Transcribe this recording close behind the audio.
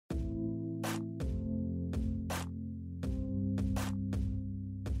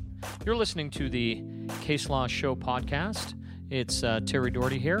You're listening to the Case Law Show podcast. It's Terry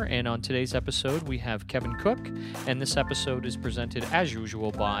Doherty here, and on today's episode, we have Kevin Cook, and this episode is presented, as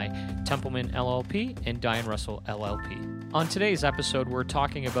usual, by Templeman LLP and Diane Russell LLP. On today's episode, we're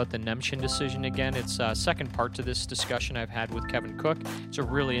talking about the Nemchin decision again. It's a second part to this discussion I've had with Kevin Cook. It's a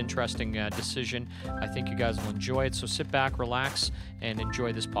really interesting decision. I think you guys will enjoy it, so sit back, relax, and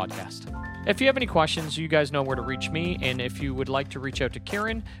enjoy this podcast. If you have any questions, you guys know where to reach me, and if you would like to reach out to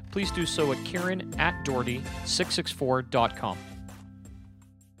Kieran, please do so at kieran@doherty664.com.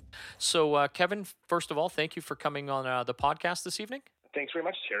 So, Kevin, first of all, thank you for coming on the podcast this evening. Thanks very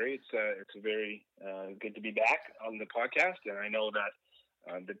much, Terry. It's very good to be back on the podcast, and I know that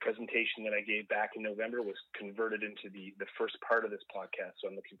the presentation that I gave back in November was converted into the first part of this podcast, so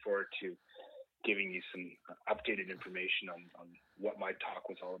I'm looking forward to giving you some updated information on what my talk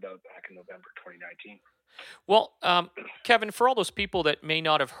was all about back in November 2019. Well, Kevin, for all those people that may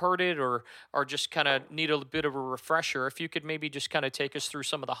not have heard it or just kind of need a bit of a refresher, if you could maybe just kind of take us through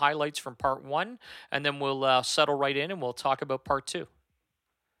some of the highlights from part one, and then we'll settle right in and we'll talk about part two.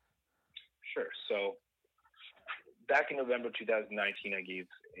 Sure. So back in November 2019, I gave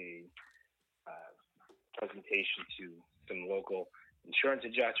a presentation to some local insurance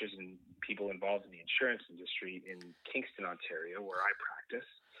adjusters and people involved in the insurance industry in Kingston, Ontario, where I practice,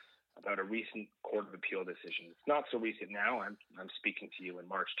 about a recent Court of Appeal decision. It's not so recent now. I'm speaking to you in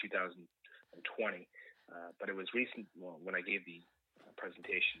March 2020, but it was recent when I gave the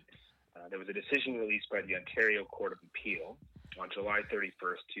presentation. There was a decision released by the Ontario Court of Appeal on July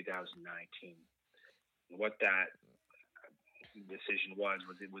 31st, 2019. And what that decision was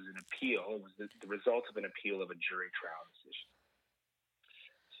it was an appeal. It was the result of an appeal of a jury trial decision.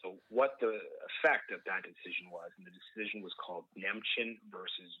 So what the effect of that decision was, and the decision was called Nemchin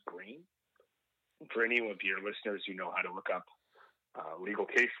versus Green. For any of your listeners who know how to look up legal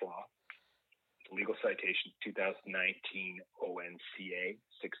case law, the legal citation 2019 ONCA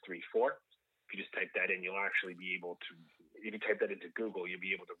 634. If you just type that in, you'll actually be able to, if you type that into Google, you'll be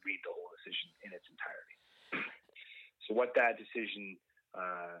able to read the whole decision in its entirety. So what that decision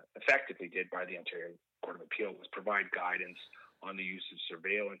effectively did by the Ontario Court of Appeal was provide guidance on the use of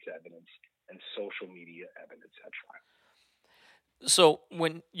surveillance evidence and social media evidence at trial. So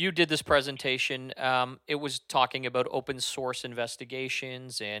when you did this presentation, it was talking about open source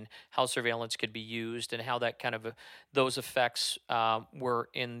investigations and how surveillance could be used and how that kind of those effects were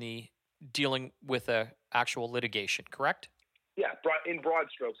in the dealing with a actual litigation, correct? Yeah, in broad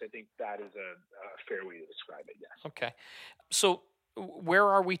strokes, I think that is a fair way to describe it, yes. Okay. So where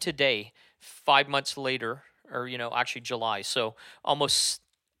are we today, 5 months later, or, actually July, so almost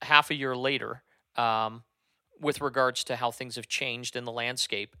half a year later, with regards to how things have changed in the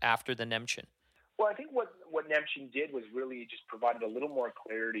landscape after the Nemchin? Well, I think what Nemchin did was really just provided a little more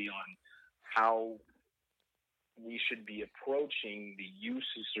clarity on how we should be approaching the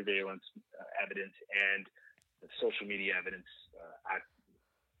use of surveillance evidence and social media evidence at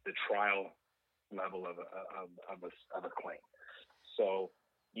the trial level of a claim. So,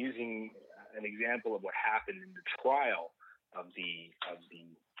 using an example of what happened in the trial of the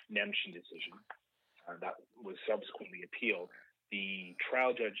Nemchin decision that was subsequently appealed, the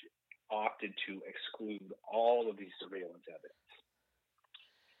trial judge opted to exclude all of the surveillance evidence.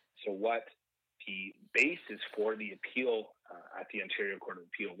 So, what the basis for the appeal at the Ontario Court of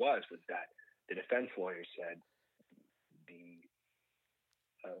Appeal was that the defense lawyer said the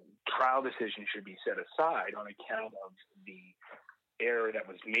trial decision should be set aside on account of the error that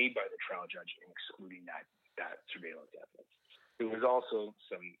was made by the trial judge in excluding that surveillance evidence. There was also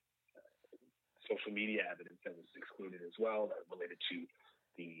some social media evidence that was excluded as well that related to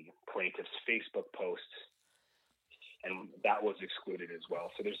the plaintiff's Facebook posts, and that was excluded as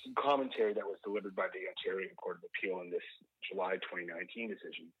well. So there's some commentary that was delivered by the Ontario Court of Appeal in this July 2019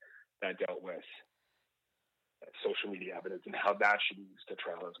 decision that dealt with social media evidence and how that should be used to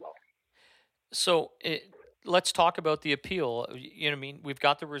trial as well. So let's talk about the appeal. We've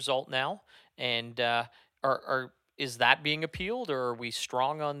got the result now, and is that being appealed, or are we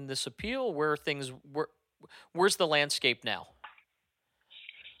strong on this appeal? Where's the landscape now?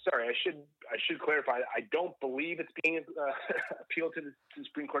 Sorry, I should clarify. I don't believe it's being appealed to the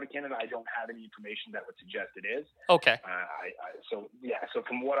Supreme Court of Canada. I don't have any information that would suggest it is. Okay. So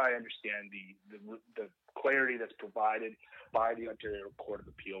from what I understand, the clarity that's provided by the Ontario Court of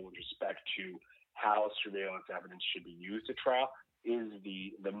Appeal with respect to how surveillance evidence should be used at trial is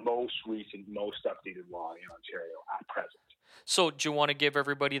the most recent, most updated law in Ontario at present. So do you want to give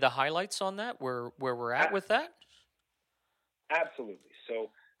everybody the highlights on that, where we're at with that? Absolutely. So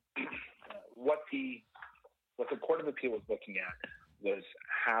what the Court of Appeal was looking at was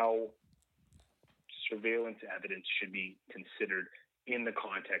how surveillance evidence should be considered in the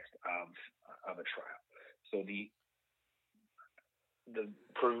context of a trial. So the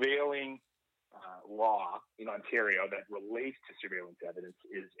prevailing law in Ontario that relates to surveillance evidence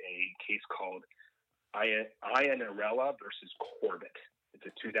is a case called Iannarella versus Corbett. It's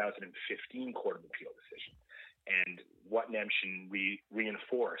a 2015 Court of Appeal decision. And what Nemshin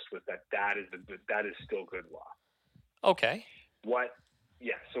reinforced was that is still good law. Okay.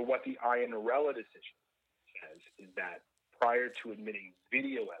 So what the Iannarella decision says is that prior to admitting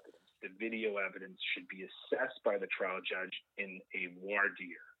video evidence, the video evidence should be assessed by the trial judge in a voir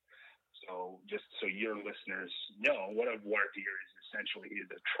dire. So just so your listeners know, what a voir dire is essentially is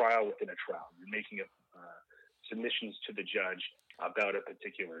a trial within a trial. You're making submissions to the judge about a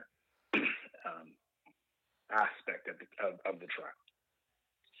particular aspect of the trial.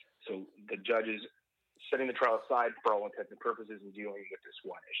 So the judge is setting the trial aside for all intents and purposes and dealing with this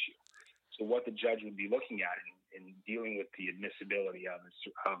one issue. So what the judge would be looking at in dealing with the admissibility of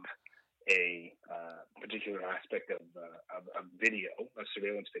a particular aspect of video, of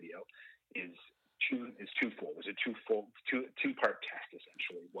surveillance video, is twofold. There's a two-part test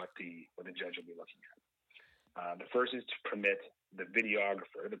essentially. What the judge will be looking at. The first is to permit the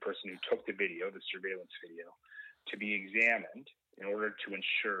videographer, the person who took the video, the surveillance video, to be examined in order to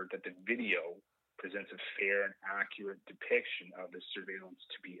ensure that the video presents a fair and accurate depiction of the surveillance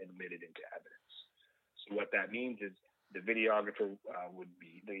to be admitted into evidence. So what that means is the videographer would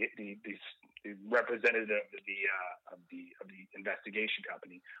be the representative of the investigation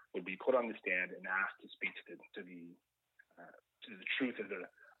company would be put on the stand and asked to speak to the truth of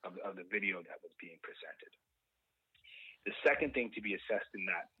the video that was being presented. The second thing to be assessed in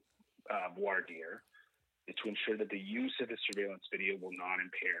that voir dire is to ensure that the use of the surveillance video will not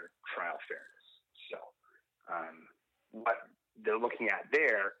impair trial fairness. So what they're looking at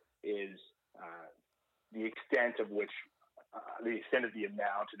there is the extent of the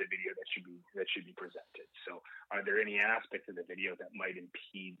amount of the video that should be presented. So are there any aspects of the video that might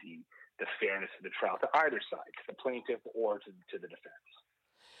impede the fairness of the trial to either side, to the plaintiff or to the defense?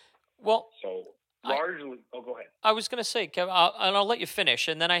 Well, so largely, go ahead. I was going to say, Kevin, and I'll let you finish,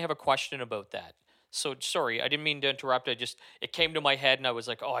 and then I have a question about that. So sorry, I didn't mean to interrupt. It came to my head, and I was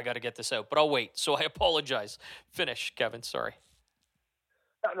like, I got to get this out. But I'll wait. So I apologize. Finish, Kevin. Sorry.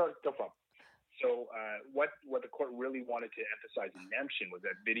 No problem. So what the court really wanted to emphasize in Nemshin was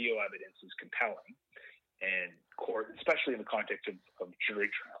that video evidence is compelling, and court, especially in the context of jury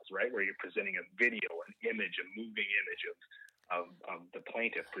trials, right, where you're presenting a video, an image, a moving image of the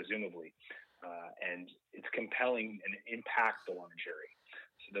plaintiff, presumably, and it's compelling and impactful on a jury.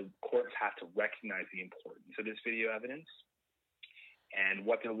 So the courts have to recognize the importance of this video evidence, and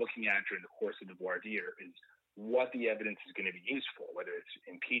what they're looking at during the course of the voir dire is what the evidence is going to be used for, whether it's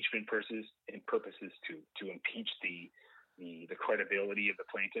impeachment purposes to impeach the credibility of the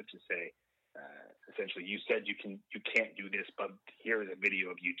plaintiff, to say essentially you said you can't do this, but here is a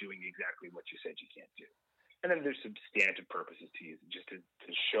video of you doing exactly what you said you can't do. And then there's substantive purposes to use it, just to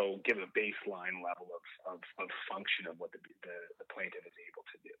give a baseline level of function of what the plaintiff is able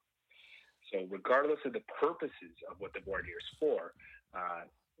to do. So regardless of the purposes of what the voir dire is for,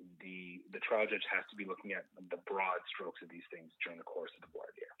 the trial judge has to be looking at the broad strokes of these things during the course of the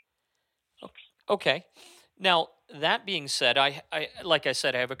voir dire. Okay. Now, that being said, I like I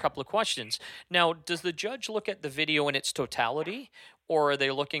said, I have a couple of questions. Now, does the judge look at the video in its totality, or are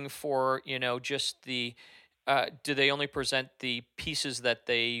they looking for, just the do they only present the pieces that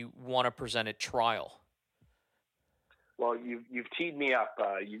they want to present at trial? Well, you've teed me up.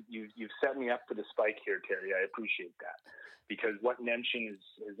 You've set me up for the spike here, Terry. I appreciate that, because what Nemshin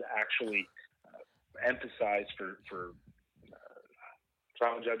is actually emphasized for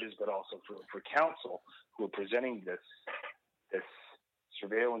trial judges, but also for counsel who are presenting this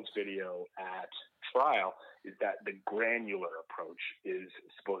surveillance video at trial, is that the granular approach is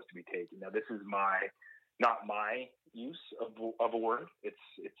supposed to be taken. Now, this is not my use of a word. It's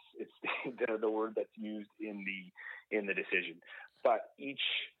the word that's used in the decision. But each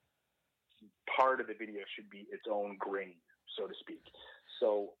part of the video should be its own grain, so to speak.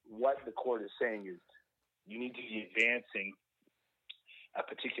 So what the court is saying is you need to be advancing a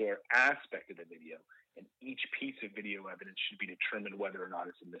particular aspect of the video, and each piece of video evidence should be determined whether or not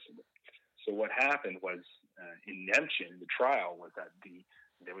it's admissible. So what happened was in Nemshin, the trial, was that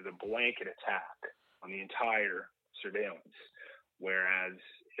there was a blanket attack on the entire surveillance, whereas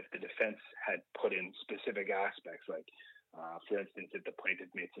if the defense had put in specific aspects, like for instance, if the plaintiff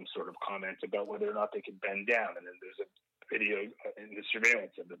made some sort of comment about whether or not they could bend down, and then there's a video in the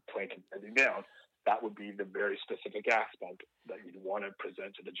surveillance of the plaintiff bending down, that would be the very specific aspect that you'd want to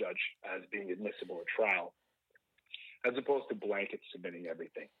present to the judge as being admissible at trial, as opposed to blanket submitting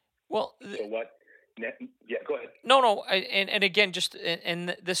everything. Well, so what? Yeah, go ahead. No. And again,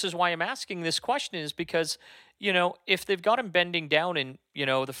 this is why I'm asking this question is because, if they've got him bending down in,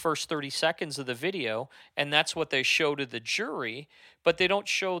 the first 30 seconds of the video, and that's what they show to the jury, but they don't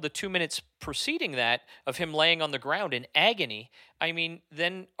show the 2 minutes preceding that of him laying on the ground in agony. I mean,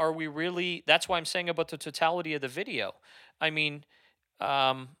 then are we really? That's why I'm saying about the totality of the video. I mean,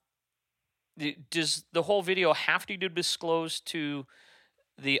 does the whole video have to be disclosed to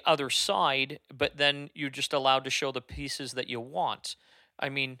the other side, but then you're just allowed to show the pieces that you want? I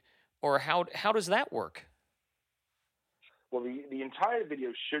mean, or how does that work? Well, the entire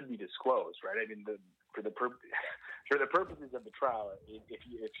video should be disclosed, right? I mean, for the purposes of the trial,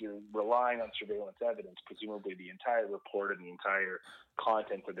 if you're relying on surveillance evidence, presumably the entire report and the entire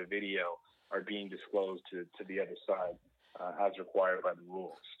content of the video are being disclosed to the other side as required by the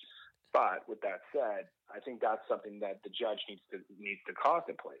rules. But with that said, I think that's something that the judge needs to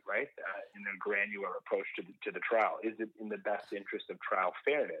contemplate, right? In a granular approach to the trial. Is it in the best interest of trial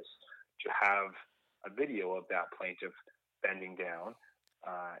fairness to have a video of that plaintiff bending down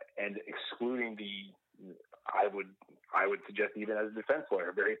and excluding I would suggest, even as a defense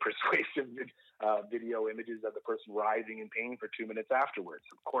lawyer, very persuasive video images of the person writhing in pain for 2 minutes afterwards?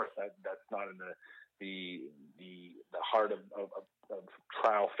 Of course, that's not in the heart of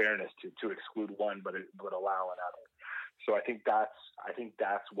trial fairness to exclude one but allow another. So I think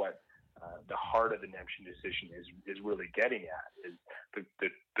that's what the heart of the Nemshin decision is really getting at. Is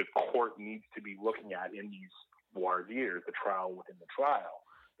the court needs to be looking at in these voir dire, the trial within the trial.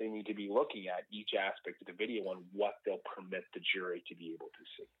 They need to be looking at each aspect of the video and what they'll permit the jury to be able to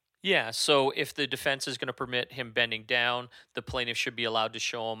see. Yeah, so if the defense is going to permit him bending down, the plaintiff should be allowed to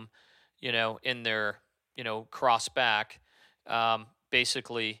show him, in their, cross back,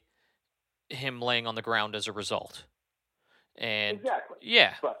 basically him laying on the ground as a result. And exactly.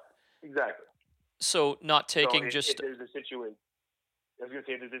 Yeah. Exactly. So not taking if there's a situation, I was going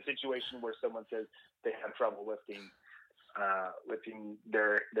to say, there's a situation where someone says they have trouble lifting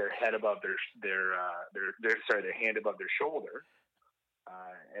their head above their hand above their shoulder,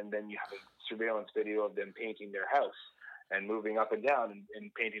 and then you have a surveillance video of them painting their house and moving up and down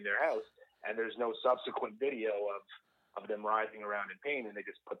and painting their house, and there's no subsequent video of them writhing around in pain, and they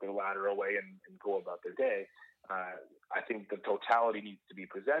just put their ladder away and go about their day. I think the totality needs to be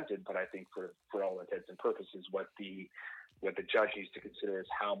presented, but I think for all intents and purposes, what the judge needs to consider is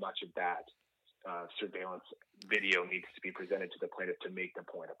how much of that surveillance video needs to be presented to the plaintiff to make the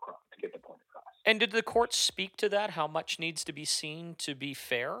point across, to get the point across. And did the court speak to that? How much needs to be seen to be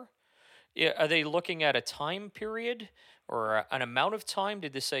fair? Are they looking at a time period or an amount of time?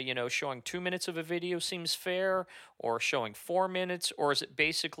 Did they say, showing 2 minutes of a video seems fair, or showing 4 minutes, or is it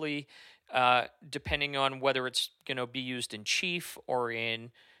basically depending on whether it's going to be used in chief or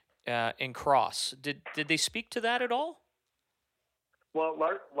in cross? Did they speak to that at all? Well,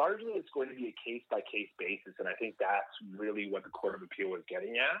 largely it's going to be a case-by-case basis, and I think that's really what the Court of Appeal was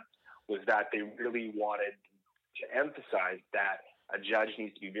getting at, was that they really wanted to emphasize that a judge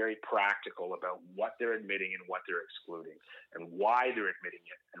needs to be very practical about what they're admitting and what they're excluding, and why they're admitting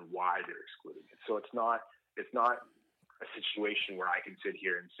it and why they're excluding it. So it's not a situation where I can sit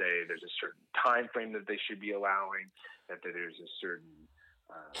here and say there's a certain time frame that they should be allowing, that there's a certain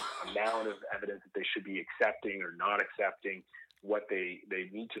amount of evidence that they should be accepting or not accepting. What they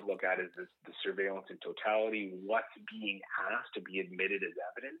need to look at is the surveillance in totality, what's being asked to be admitted as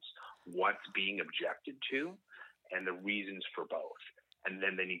evidence, what's being objected to, and the reasons for both. And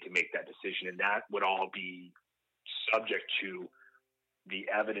then they need to make that decision, and that would all be subject to the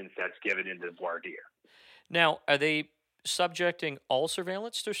evidence that's given in the voir dire. Now, are they subjecting all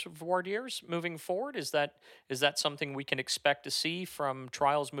surveillance to voir dires moving forward? Is that something we can expect to see from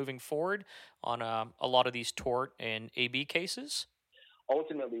trials moving forward on a lot of these tort and AB cases?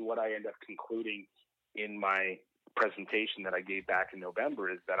 Ultimately, what I end up concluding in my presentation that I gave back in November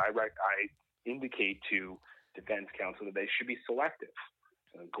is that I indicate to defense counsel that they should be selective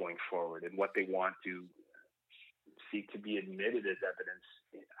going forward in what they want to seek to be admitted as evidence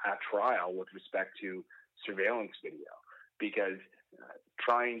at trial with respect to surveillance video, because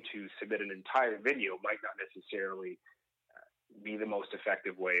trying to submit an entire video might not necessarily be the most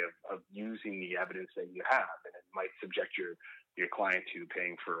effective way of using the evidence that you have, and it might subject your client to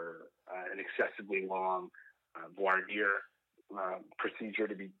paying for an excessively long voir dire procedure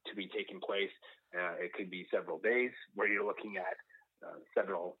to be taking place. It could be several days where you're looking at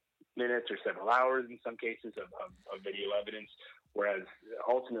several minutes or several hours in some cases of video evidence, Whereas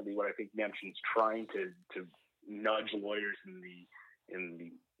ultimately, what I think Nemchin's trying to nudge lawyers in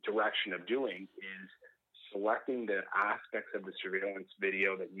the direction of doing is selecting the aspects of the surveillance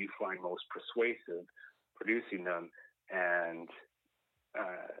video that you find most persuasive, producing them, and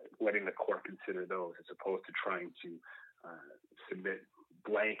letting the court consider those, as opposed to trying to submit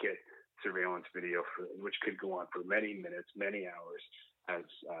blanket surveillance video which could go on for many minutes, many hours, as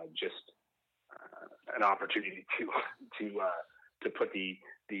just an opportunity to put the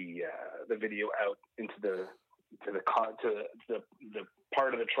video out into the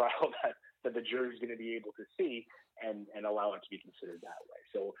part of the trial that the jury is going to be able to see, and allow it to be considered that way.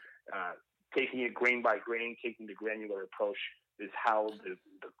 So taking it grain by grain, taking the granular approach is how the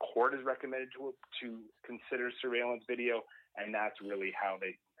court is recommended to consider surveillance video, and that's really how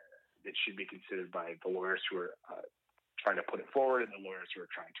it should be considered by the lawyers who are trying to put it forward and the lawyers who are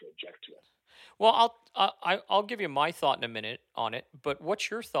trying to object to it. Well, I'll give you my thought in a minute on it, but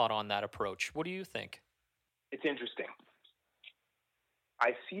what's your thought on that approach? What do you think? It's interesting.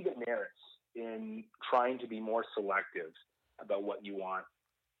 I see the merits in trying to be more selective about what you want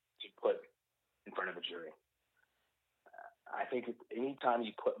to put in front of a jury. I think anytime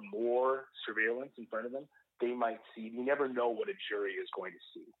you put more surveillance in front of them, they might see. You never know what a jury is going to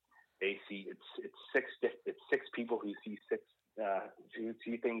see. They see it's six people who see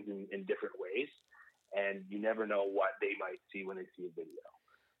things in different ways, and you never know what they might see when they see a video.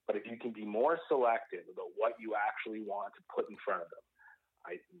 But if you can be more selective about what you actually want to put in front of them,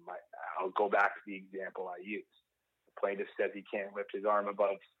 I'll go back to the example I used. The plaintiff says he can't lift his arm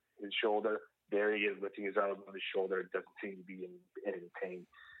above his shoulder. There he is lifting his arm above his shoulder. It doesn't seem to be in any pain.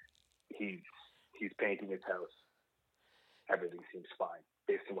 He's painting his house. Everything seems fine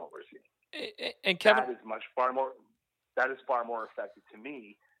based on what we're seeing. And Kevin, that is far more effective to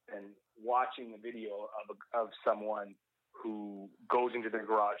me than watching a video of someone who goes into their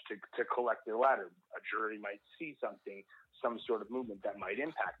garage to collect their ladder. A jury might see something, some sort of movement that might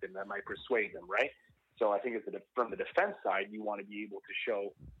impact them, that might persuade them, right? So I think from the defense side, you want to be able to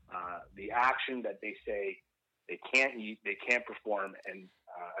show the action that they say they can't perform, and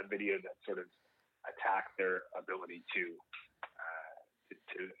a video that sort of attack their ability to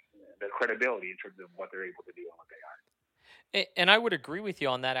their credibility in terms of what they're able to do and what they are. And I would agree with you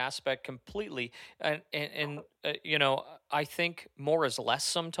on that aspect completely. And you know, I think more is less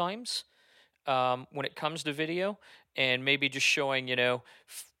sometimes when it comes to video, and maybe just showing,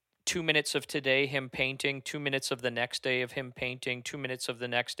 2 minutes of today him painting, 2 minutes of the next day of him painting, 2 minutes of the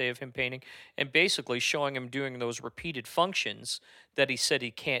next day of him painting, and basically showing him doing those repeated functions that he said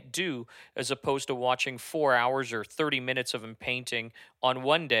he can't do, as opposed to watching 4 hours or 30 minutes of him painting on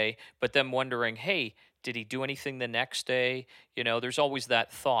one day, but then wondering, hey, did he do anything the next day? There's always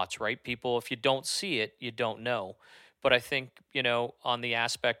that thoughts, right? People, if you don't see it, you don't know. But I think, on the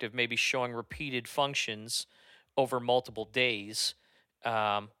aspect of maybe showing repeated functions over multiple days,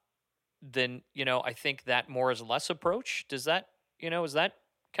 then, I think that more is less approach. Does that, is that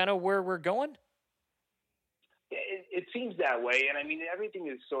kind of where we're going? It seems that way. And I mean, everything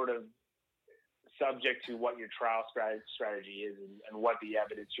is sort of subject to what your trial strategy is and what the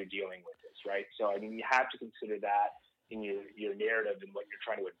evidence you're dealing with is, right? So, I mean, you have to consider that in your narrative and what you're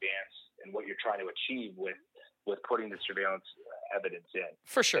trying to advance and what you're trying to achieve with putting the surveillance evidence in.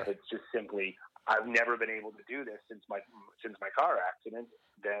 For sure. If it's just simply, I've never been able to do this since my car accident,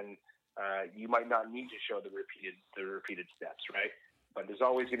 then you might not need to show the repeated steps, right? But there's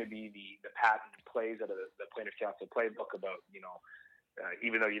always going to be the patent plays out of the plaintiff counsel playbook about,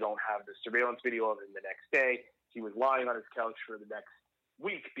 even though you don't have the surveillance video of him the next day, he was lying on his couch for the next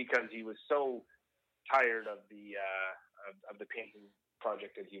week because he was so tired of the painting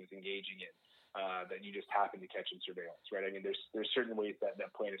project that he was engaging in. That you just happen to catch in surveillance, right? I mean, there's certain ways that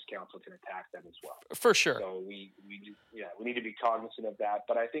plaintiff's counsel can attack that as well. For sure. So we need to be cognizant of that.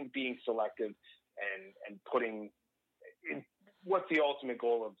 But I think being selective and putting in, what's the ultimate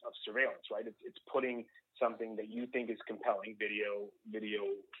goal of surveillance, right? It's putting something that you think is compelling, video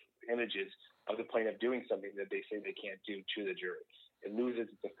images of the plaintiff doing something that they say they can't do, to the jury. It loses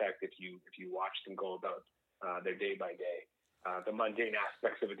its effect if you watch them go about their day by day. The mundane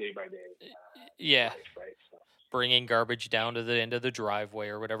aspects of a day-by-day life, right? So. Bringing garbage down to the end of the driveway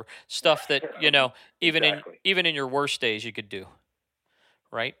or whatever. Stuff that, even in your worst days you could do,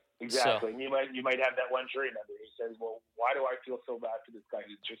 right? Exactly. So. And you might have that one jury member who says, well, why do I feel so bad for this guy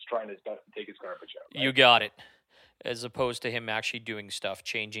who's just trying his best to take his garbage out? Right? You got it. As opposed to him actually doing stuff,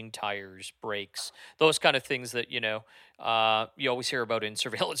 changing tires, brakes, those kind of things that, you always hear about in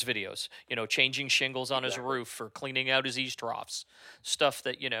surveillance videos, changing shingles on his roof or cleaning out his eaves troughs, stuff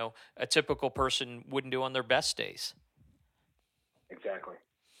that, a typical person wouldn't do on their best days. Exactly.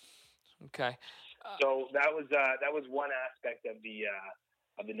 Okay. So that was one aspect of the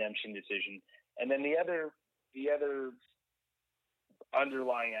Nemshin decision, and then the other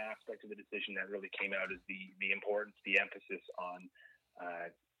underlying aspect of the decision that really came out is the importance, the emphasis on uh,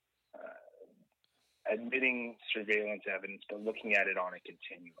 admitting surveillance evidence, but looking at it on a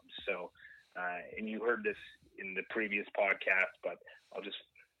continuum. So, and you heard this in the previous podcast, but I'll just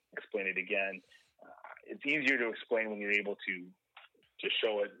explain it again. It's easier to explain when you're able to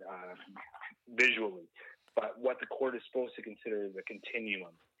show it visually. But what the court is supposed to consider is a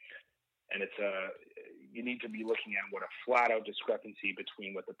continuum, and you need to be looking at what a flat out discrepancy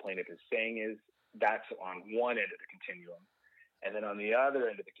between what the plaintiff is saying is. That's on one end of the continuum, and then on the other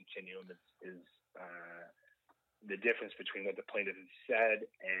end of the continuum is the difference between what the plaintiff has said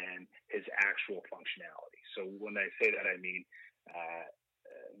and his actual functionality. So when I say that, I mean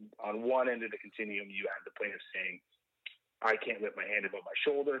on one end of the continuum, you have the plaintiff saying, "I can't lift my hand above my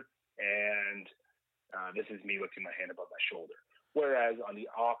shoulder," and this is me lifting my hand above my shoulder. Whereas on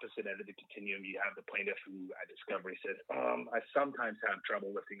the opposite end of the continuum, you have the plaintiff who at discovery says, "I sometimes have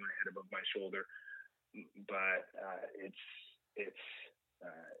trouble lifting my head above my shoulder, but it's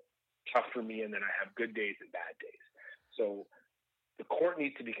tough for me, and then I have good days and bad days." So the court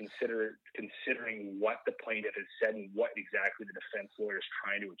needs to be considering what the plaintiff has said and what exactly the defense lawyer is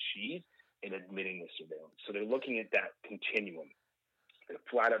trying to achieve in admitting the surveillance. So they're looking at that continuum, the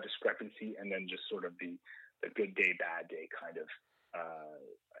flat out discrepancy, and then just sort of the good day, bad day kind of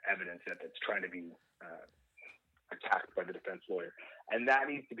evidence that's trying to be attacked by the defense lawyer. And that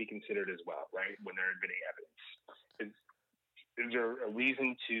needs to be considered as well, right, when they're admitting evidence. Is there a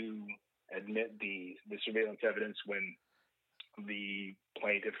reason to admit the surveillance evidence when the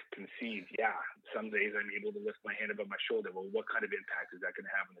plaintiff concedes, yeah, some days I'm able to lift my hand above my shoulder? Well, what kind of impact is that going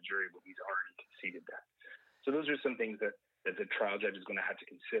to have on the jury when he's already conceded that? So those are some things that the trial judge is going to have to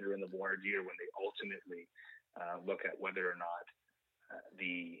consider in the voir dire when they ultimately look at whether or not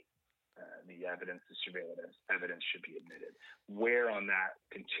the evidence, the surveillance evidence, should be admitted. Where on that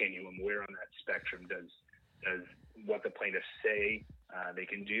continuum, where on that spectrum does what the plaintiffs say they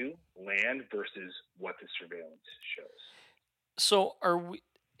can do land versus what the surveillance shows? So are we?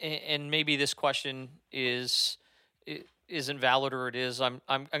 And maybe this question isn't valid, or it is. I'm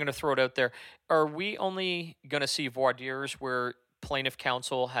going to throw it out there. Are we only going to see voir dires where plaintiff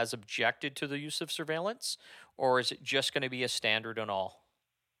counsel has objected to the use of surveillance, or is it just going to be a standard on all?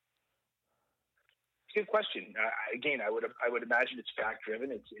 Good question. Again, I would imagine it's fact driven.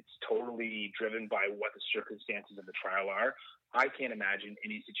 It's totally driven by what the circumstances of the trial are. I can't imagine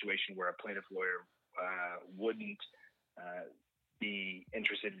any situation where a plaintiff lawyer wouldn't be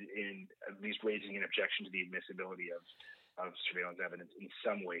interested in at least raising an objection to the admissibility of surveillance evidence in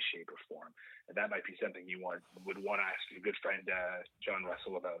some way, shape, or form. And that might be something you would want to ask your good friend John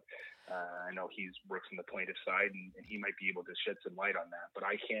Russell about. I know he works on the plaintiff side, and he might be able to shed some light on that. But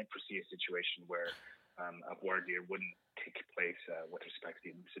I can't foresee a situation where a voir dire wouldn't take place with respect to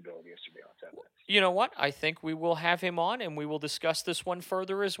the admissibility of surveillance evidence. You know what? I think we will have him on, and we will discuss this one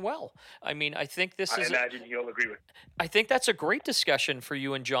further as well. I mean, I think this is. I imagine he'll agree with. I think that's a great discussion for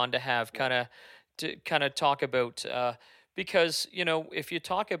you and John to have, kind of talk about. Because, if you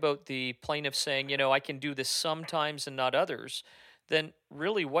talk about the plaintiff saying, I can do this sometimes and not others, then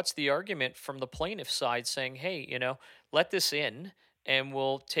really what's the argument from the plaintiff side saying, hey, let this in and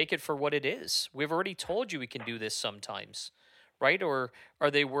we'll take it for what it is? We've already told you we can do this sometimes, right? Or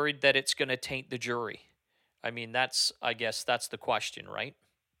are they worried that it's going to taint the jury? I mean, I guess that's the question, right?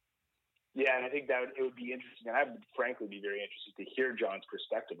 Yeah, and I think that it would be interesting. And I would frankly be very interested to hear John's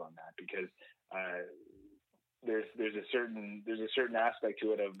perspective on that, because there's a certain aspect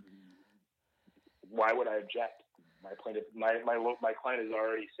to it of why would I object? My client has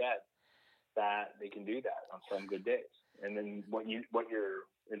already said that they can do that on some good days, and then what your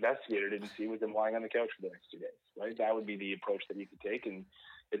investigator didn't see was him lying on the couch for the next 2 days, right? That would be the approach that you could take, and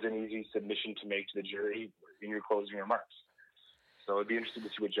it's an easy submission to make to the jury in your closing remarks. So I'd be interested to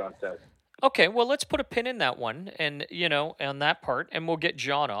see what John says. Okay, well, let's put a pin in that one, and on that part, and we'll get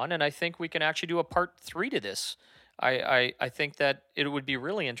John on, and I think we can actually do a part 3 to this. I think that it would be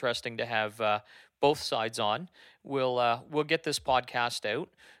really interesting to have both sides on. We'll get this podcast out.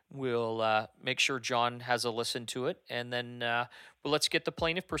 We'll make sure John has a listen to it, and then let's get the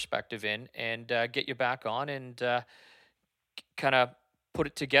plaintiff perspective in and get you back on and kind of put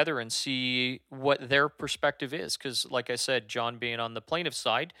it together and see what their perspective is. Because like I said, John being on the plaintiff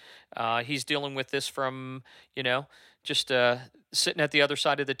side, he's dealing with this from, just sitting at the other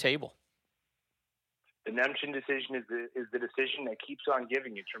side of the table. the Nemshin decision is the decision that keeps on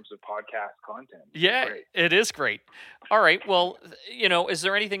giving in terms of podcast content. Yeah, it is great. All right. Well, is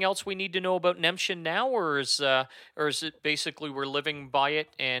there anything else we need to know about Nemshin now, or is it basically we're living by it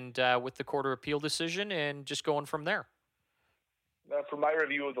and with the Court of Appeal decision and just going from there? From my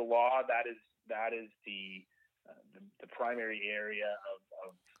review of the law, that is the primary area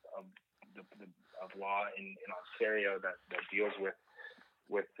of law in Ontario that deals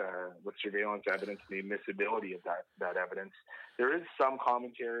with surveillance evidence and the admissibility of that evidence. There is some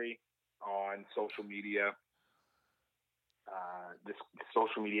commentary on social media, this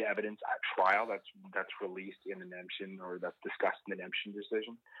social media evidence at trial that's released in the Nemshin, or that's discussed in the Nemshin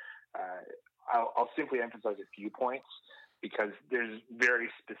decision. I'll simply emphasize a few points, because there's very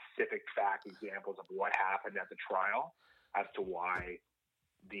specific fact examples of what happened at the trial as to why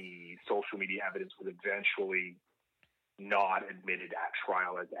the social media evidence was eventually not admitted at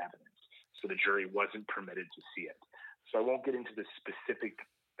trial as evidence. So the jury wasn't permitted to see it. So I won't get into the specific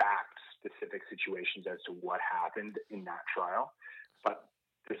situations as to what happened in that trial, but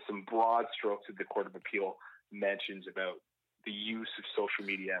there's some broad strokes that the Court of Appeal mentions about the use of social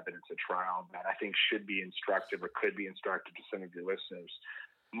media evidence at trial that I think should be instructive, or could be instructive to some of your listeners.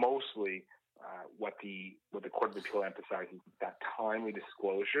 Mostly, what the Court of Appeal emphasizes is that timely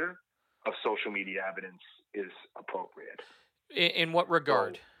disclosure of social media evidence is appropriate. In what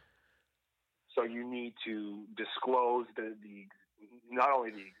regard? So you need to disclose the not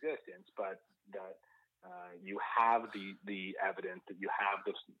only the existence, but that you have the evidence, that you have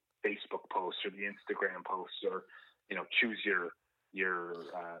the Facebook posts or the Instagram posts, or choose your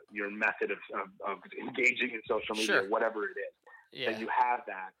method of engaging in social media, sure, whatever it is. Yeah. That you have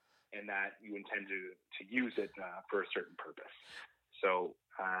that, and that you intend to use it for a certain purpose. So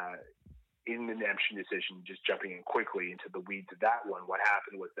in the Nemshin decision, just jumping in quickly into the weeds of that one, what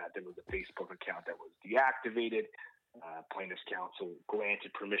happened was that there was a Facebook account that was deactivated. Plaintiff's counsel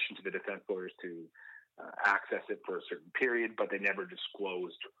granted permission to the defense lawyers to access it for a certain period, but they never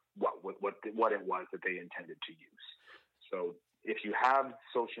disclosed what it was that they intended to use. So if you have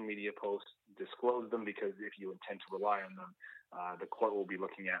social media posts, disclose them, because if you intend to rely on them, the court will be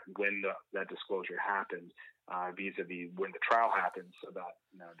looking at when that disclosure happened, vis-a-vis when the trial happened, so that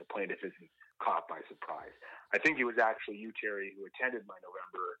the plaintiff isn't caught by surprise. I think it was actually you, Terry, who attended my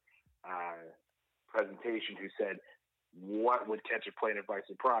November presentation, who said, what would catch a plaintiff by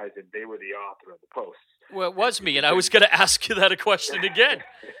surprise if they were the author of the posts? Well, it was me, and I was going to ask you that a question again.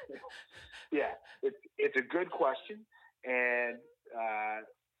 Yeah, it's a good question, and I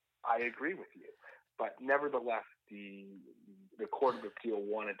agree with you. But nevertheless, the Court of Appeal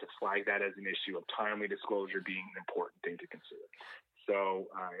wanted to flag that as an issue of timely disclosure being an important thing to consider. So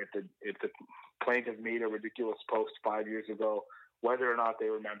if the plaintiff made a ridiculous post 5 years ago, whether or not they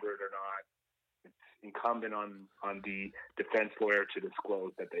remember it or not, it's incumbent on the defense lawyer to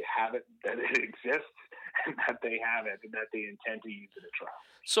disclose that they have it, that it exists, and that they have it, and that they intend to use it at trial.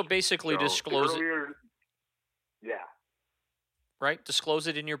 So basically, disclose it. Yeah. Right? Disclose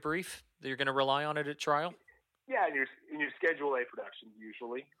it in your brief that you're going to rely on it at trial? Yeah, in your Schedule A production,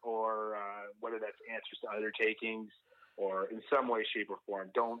 usually, or whether that's answers to undertakings, or in some way, shape, or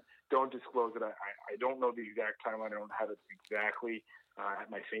form. Don't disclose it. I don't know the exact timeline. I don't have it exactly at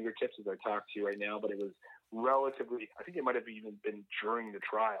my fingertips as I talk to you right now, but it was relatively, I think it might have even been during the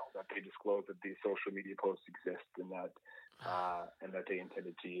trial that they disclosed that these social media posts exist, and that they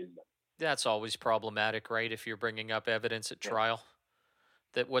intended to use them. That's always problematic, right? If you're bringing up evidence at trial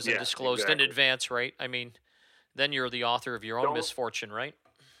that wasn't disclosed in advance, right? I mean, then you're the author of your own misfortune, right?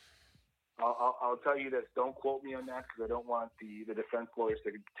 I'll tell you this. Don't quote me on that, because I don't want the defense lawyers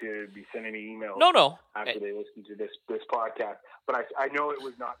to be sending me emails after they listen to this podcast. But I know it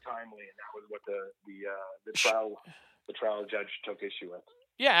was not timely, and that was what the trial judge took issue with.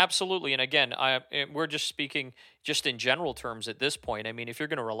 Yeah, absolutely. And again, we're just speaking just in general terms at this point. I mean, if you're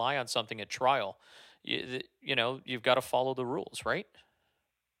going to rely on something at trial, you've got to follow the rules, right?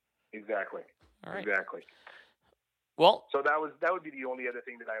 Exactly. All right. Exactly. Well, so that would be the only other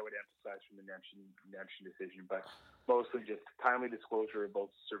thing that I would emphasize from the Nemshin decision, but mostly just timely disclosure of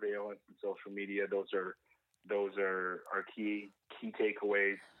both surveillance and social media. Those are key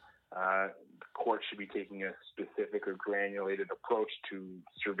takeaways. The court should be taking a specific or granulated approach to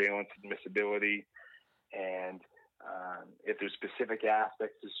surveillance admissibility, and if there's specific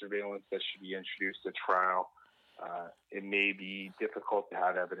aspects of surveillance that should be introduced at trial, it may be difficult to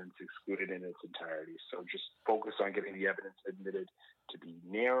have evidence excluded in its entirety. So just focus on getting the evidence admitted to be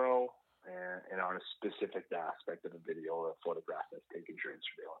narrow and on a specific aspect of a video or a photograph that's taken during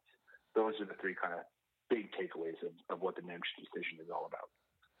surveillance. Those are the three kind of big takeaways of what the Nemshin decision is all about.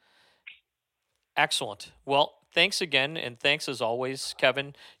 Excellent. Well, thanks again, and thanks as always,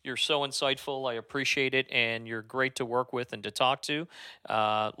 Kevin. You're so insightful. I appreciate it, and you're great to work with and to talk to.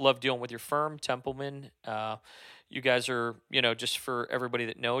 Love dealing with your firm, Templeman. You guys are, just for everybody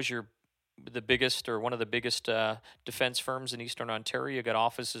that knows, you're the biggest or one of the biggest defense firms in Eastern Ontario. You got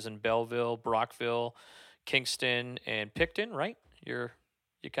offices in Belleville, Brockville, Kingston, and Picton, right? You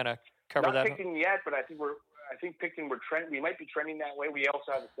kind of cover Not that. Not Picton yet, but I think Picton we might be trending that way. We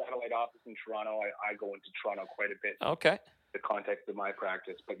also have a satellite office in Toronto. I go into Toronto quite a bit. Okay. The context of my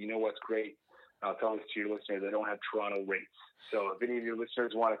practice, but you know what's great? I'll tell this to your listeners. I don't have Toronto rates. So if any of your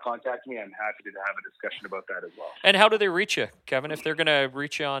listeners want to contact me, I'm happy to have a discussion about that as well. And how do they reach you, Kevin? If they're going to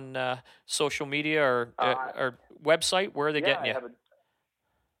reach you on social media or website, where are they getting you?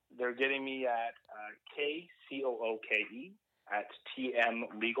 They're getting me at KCOOKE at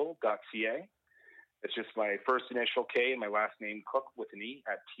tmlegal.ca. It's just my first initial K and my last name Cook with an E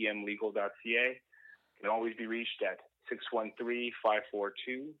at tmlegal.ca. Can always be reached at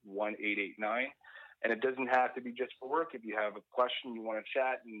 613-542-1889. And it doesn't have to be just for work. If you have a question, you want to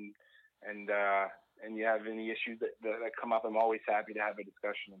chat, and you have any issues that come up, I'm always happy to have a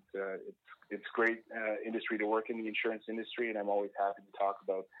discussion. It's great industry to work in, the insurance industry, and I'm always happy to talk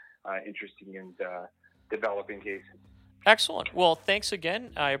about interesting and developing cases. Excellent. Well, thanks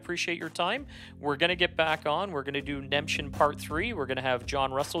again. I appreciate your time. We're going to get back on. We're going to do Nemption Part 3. We're going to have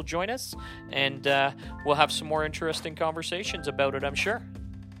John Russell join us, and we'll have some more interesting conversations about it, I'm sure.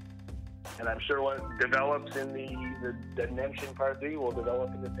 And I'm sure what develops in the Nemption Part 3 will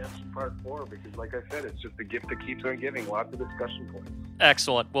develop in the Nemption Part 4, because, like I said, it's just a gift that keeps on giving. Lots of discussion points.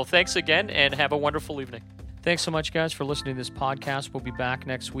 Excellent. Well, thanks again, and have a wonderful evening. Thanks so much, guys, for listening to this podcast. We'll be back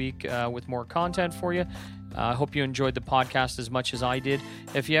next week with more content for you. I hope you enjoyed the podcast as much as I did.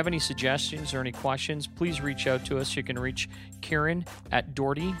 If you have any suggestions or any questions, please reach out to us. You can reach Kieran at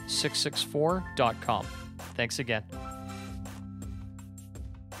Doherty664.com. Thanks again.